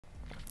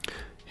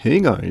Hey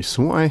guys,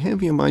 so I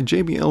have here my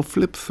JBL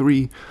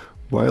Flip3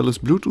 wireless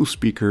Bluetooth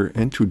speaker,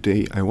 and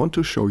today I want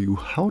to show you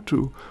how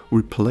to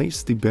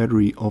replace the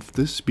battery of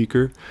this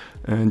speaker,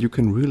 and you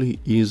can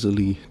really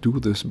easily do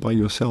this by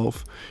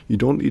yourself. You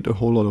don't need a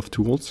whole lot of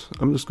tools.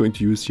 I'm just going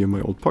to use here my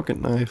old pocket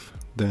knife,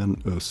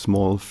 then a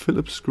small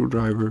Phillips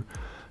screwdriver,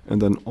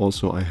 and then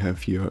also I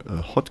have here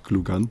a hot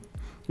glue gun.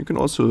 You can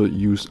also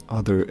use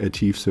other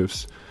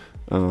adhesives,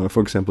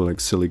 for example like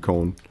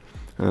silicone.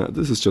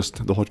 This is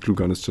just, the hot glue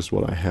gun is just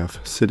what I have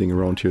sitting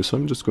around here, so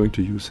I'm just going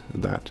to use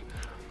that.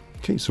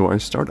 Okay, so I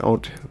start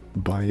out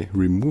by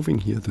removing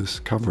here this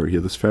cover here,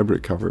 this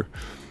fabric cover,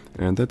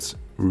 and that's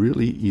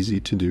really easy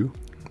to do.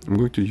 I'm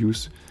going to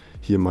use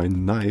here my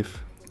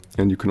knife,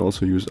 and you can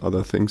also use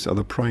other things,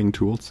 other prying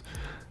tools,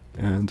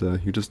 and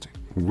you just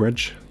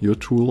wedge your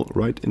tool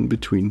right in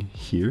between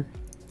here,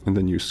 and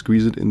then you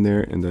squeeze it in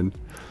there, and then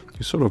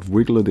you sort of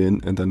wiggle it in,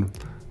 and then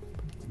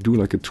do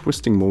like a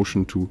twisting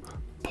motion to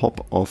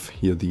pop off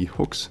here the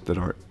hooks that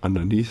are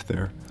underneath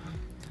there.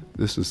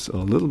 This is a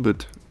little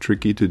bit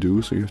tricky to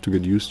do, so you have to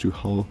get used to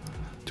how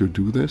to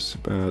do this,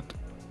 but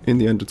in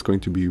the end it's going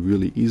to be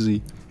really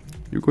easy.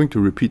 You're going to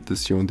repeat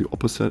this here on the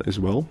opposite as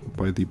well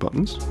by the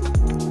buttons.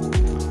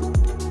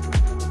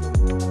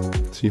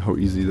 See how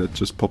easy that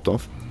just popped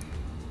off.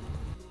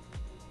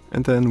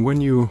 And then when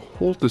you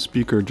hold the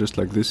speaker just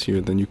like this here,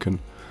 then you can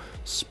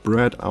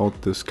spread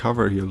out this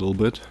cover here a little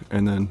bit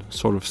and then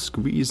sort of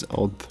squeeze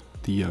out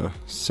the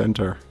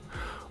center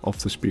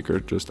of the speaker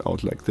just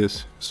out like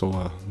this.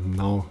 So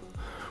now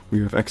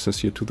we have access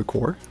here to the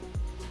core,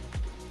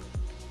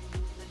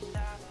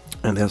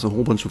 and there's a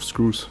whole bunch of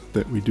screws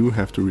that we do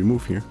have to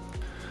remove here.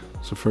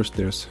 So first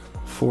there's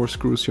 4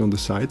 screws here on the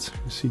sides.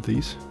 You see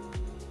these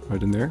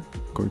right in there.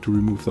 I'm going to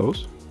remove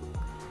those,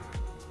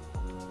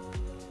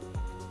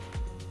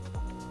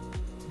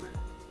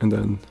 and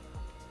then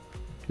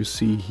you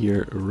see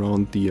here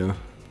around the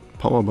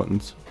power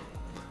buttons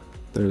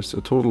there's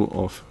a total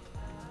of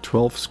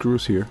 12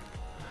 screws here,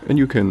 and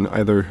you can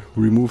either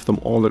remove them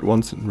all at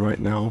once right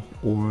now,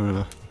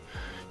 or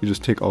you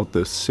just take out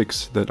the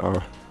 6 that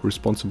are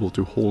responsible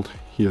to hold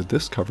here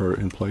this cover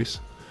in place.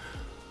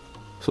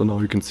 So now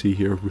you can see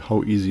here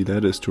how easy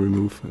that is to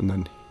remove, and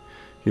then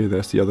here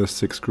there's the other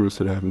 6 screws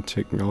that I haven't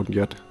taken out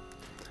yet,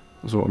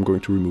 so I'm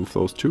going to remove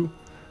those too.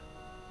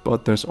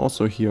 But there's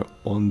also here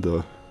on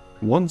the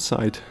one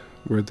side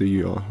where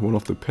the one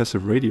of the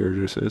passive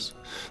radiators is,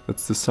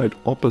 that's the side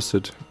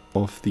opposite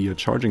of the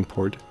charging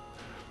port.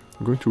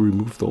 I'm going to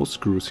remove those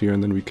screws here,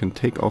 and then we can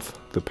take off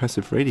the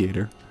passive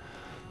radiator.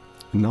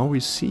 And now we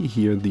see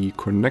here the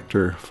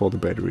connector for the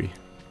battery.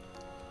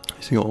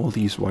 You see all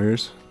these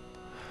wires?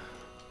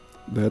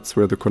 That's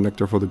where the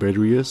connector for the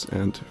battery is,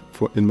 and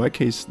in my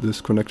case this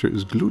connector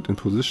is glued in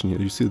position here.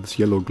 You see this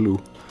yellow glue.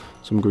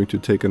 So I'm going to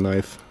take a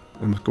knife,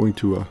 I'm going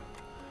to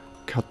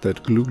cut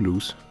that glue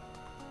loose.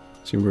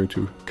 So I'm going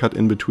to cut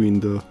in between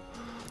the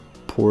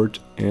port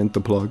and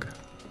the plug,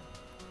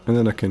 and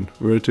then I can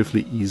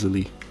relatively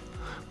easily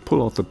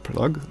pull out the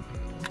plug.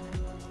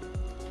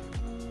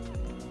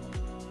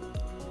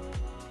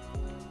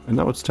 And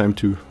now it's time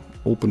to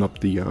open up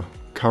the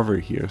cover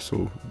here.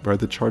 So by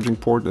the charging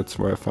port, that's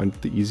where I find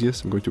it the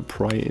easiest. I'm going to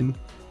pry in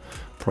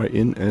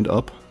and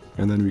up,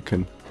 and then we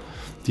can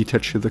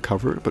detach the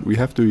cover. But we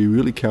have to be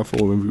really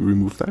careful when we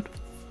remove that,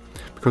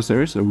 because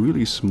there is a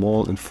really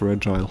small and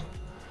fragile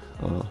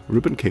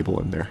ribbon cable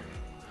in there,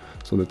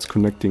 so that's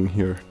connecting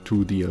here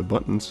to the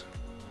buttons,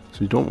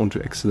 so you don't want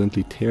to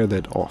accidentally tear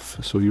that off,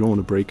 so you don't want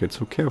to break it.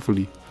 So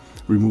carefully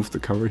remove the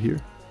cover here,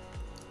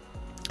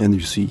 and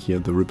you see here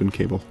the ribbon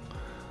cable.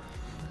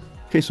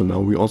 Okay, so now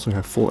we also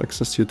have full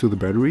access here to the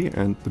battery,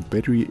 and the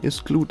battery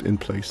is glued in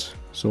place.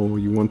 So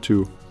you want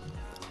to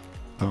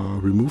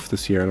remove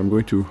this here, and I'm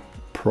going to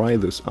pry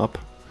this up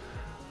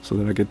so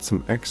that I get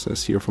some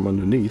access here from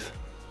underneath.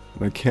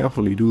 And I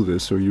carefully do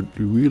this, so you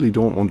really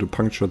don't want to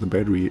puncture the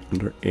battery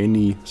under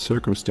any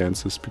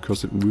circumstances,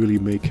 because it really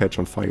may catch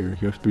on fire.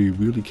 You have to be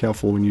really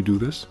careful when you do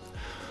this.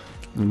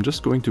 I'm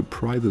just going to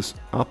pry this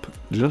up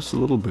just a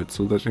little bit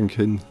so that I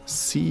can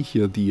see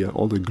here the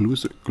all the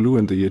glue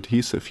and the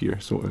adhesive here.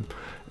 So and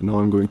now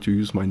I'm going to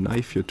use my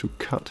knife here to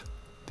cut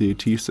the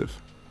adhesive,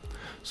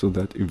 so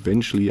that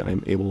eventually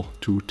I'm able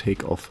to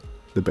take off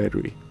the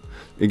battery.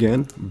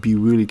 Again, be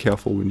really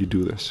careful when you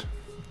do this.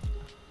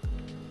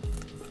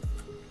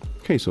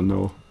 Okay, so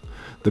now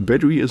the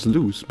battery is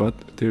loose, but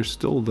there's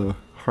still the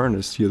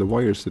harness here, the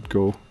wires that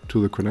go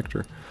to the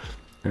connector,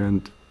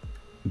 and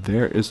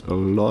there is a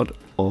lot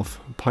of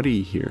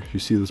putty here. You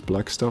see this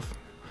black stuff,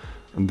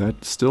 and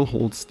that still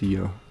holds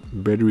the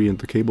battery and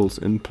the cables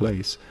in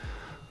place.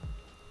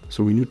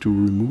 So we need to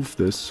remove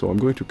this, so I'm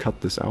going to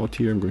cut this out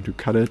here. I'm going to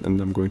cut it, and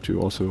I'm going to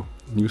also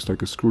use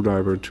like a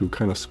screwdriver to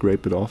kind of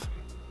scrape it off.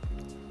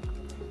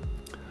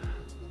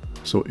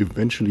 So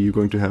eventually you're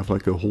going to have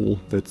like a hole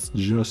that's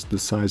just the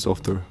size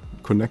of the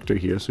connector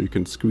here, so you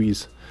can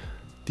squeeze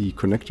the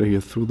connector here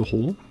through the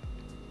hole.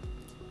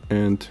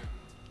 And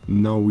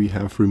now we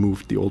have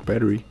removed the old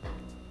battery.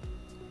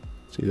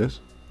 See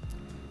this?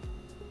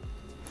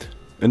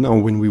 And now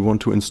when we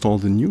want to install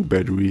the new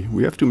battery,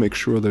 we have to make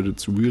sure that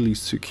it's really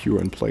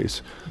secure in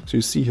place. So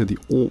you see here the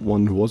old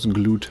one was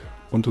glued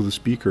onto the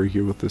speaker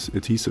here with this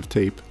adhesive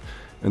tape.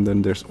 And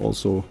then there's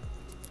also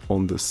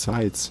on the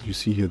sides, you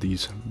see here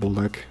these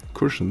black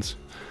cushions.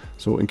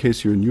 So in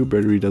case your new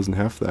battery doesn't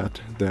have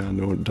that, then,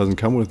 or doesn't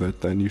come with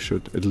it, then you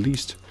should at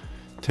least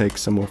take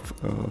some of,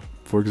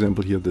 for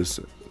example here, this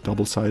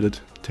double-sided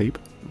tape.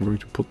 I'm going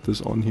to put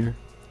this on here.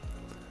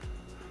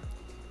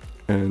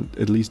 And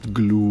at least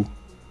glue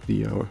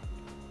the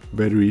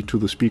battery to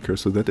the speaker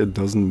so that it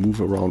doesn't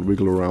move around,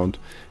 wiggle around,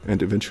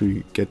 and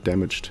eventually get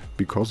damaged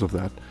because of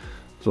that.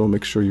 So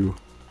make sure you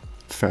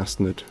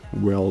fasten it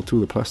well to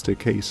the plastic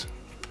case.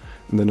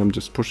 And then I'm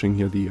just pushing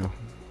here the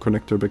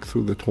connector back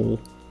through that hole,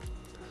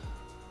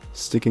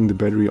 sticking the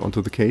battery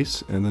onto the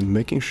case, and then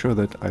making sure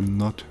that I'm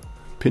not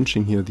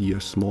pinching here the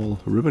small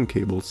ribbon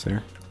cables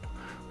there.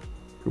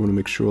 You want to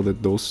make sure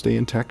that those stay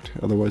intact,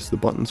 otherwise the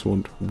buttons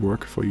won't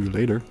work for you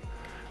later.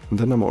 And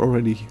then I'm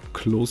already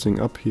closing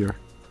up here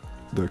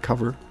the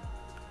cover.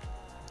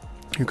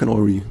 You can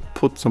already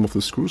put some of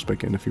the screws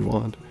back in if you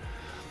want.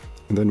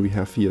 And then we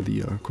have here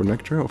the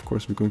connector. Of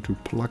course, we're going to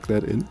plug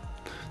that in.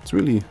 It's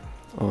really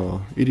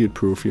idiot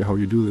proof here how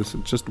you do this.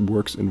 It just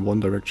works in one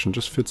direction,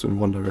 just fits in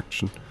one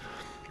direction.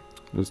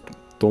 Just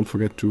don't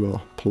forget to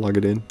plug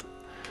it in.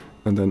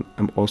 And then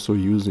I'm also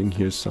using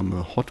here some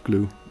hot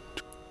glue.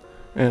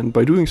 And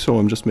by doing so,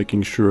 I'm just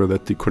making sure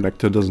that the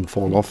connector doesn't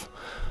fall off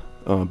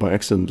by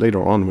accident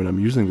later on when I'm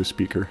using the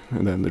speaker,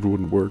 and then it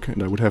wouldn't work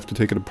and I would have to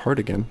take it apart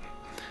again.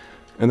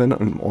 And then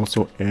I'm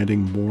also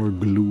adding more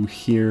glue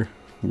here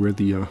where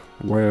the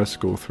wires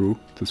go through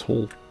this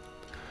hole.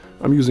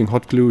 I'm using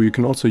hot glue. You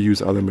can also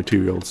use other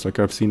materials, like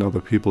I've seen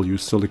other people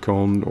use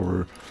silicone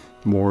or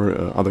more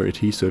other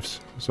adhesives.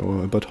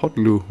 So, but hot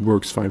glue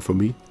works fine for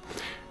me.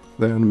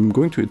 Then I'm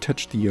going to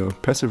attach the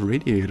passive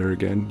radiator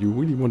again. You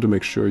really want to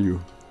make sure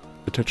you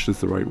attach this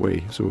the right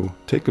way. So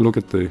take a look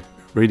at the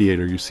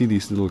radiator. You see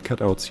these little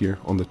cutouts here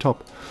on the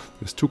top.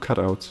 There's two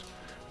cutouts.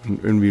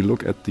 And when we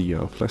look at the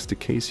plastic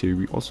case here,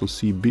 we also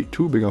see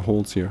two bigger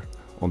holes here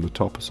on the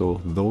top.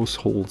 So those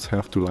holes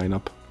have to line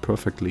up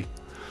perfectly.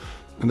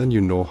 And then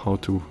you know how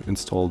to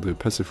install the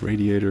passive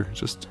radiator.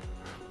 Just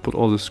put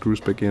all the screws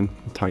back in,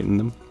 tighten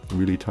them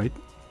really tight.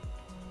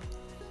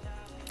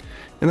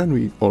 And then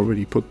we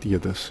already put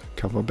this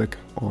cover back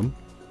on.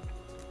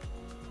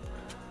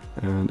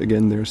 And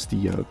again, there's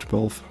the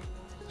 12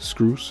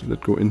 screws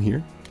that go in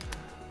here.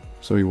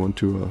 So you want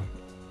to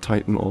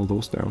tighten all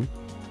those down.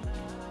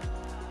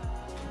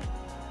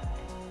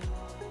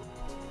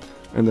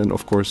 And then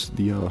of course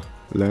the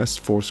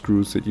last 4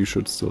 screws that you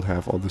should still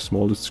have are the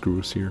smallest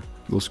screws here.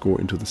 Those go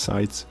into the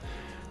sides.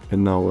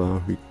 And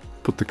now we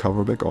put the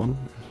cover back on.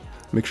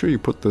 Make sure you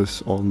put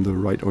this on the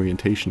right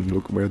orientation.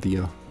 Look where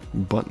the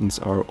buttons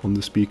are on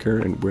the speaker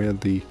and where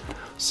the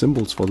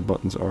symbols for the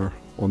buttons are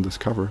on this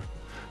cover.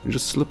 And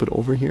just slip it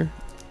over here.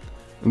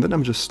 And then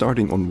I'm just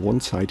starting on one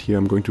side here.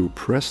 I'm going to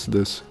press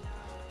this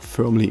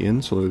firmly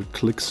in so that it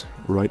clicks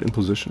right in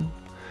position.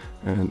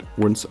 And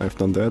once I've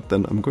done that,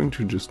 then I'm going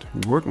to just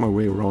work my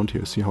way around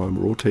here. See how I'm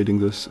rotating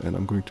this, and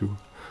I'm going to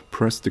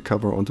press the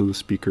cover onto the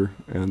speaker,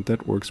 and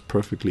that works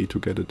perfectly to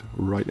get it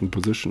right in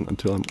position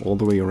until I'm all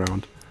the way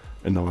around.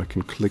 And now I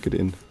can click it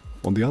in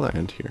on the other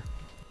end here.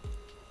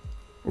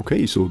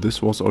 Okay, so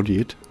this was already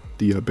it.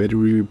 The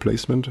battery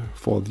replacement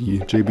for the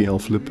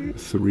JBL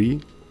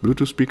Flip3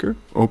 Bluetooth speaker.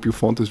 I hope you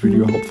found this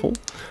video helpful.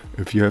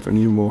 If you have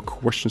any more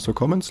questions or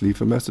comments,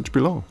 leave a message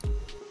below.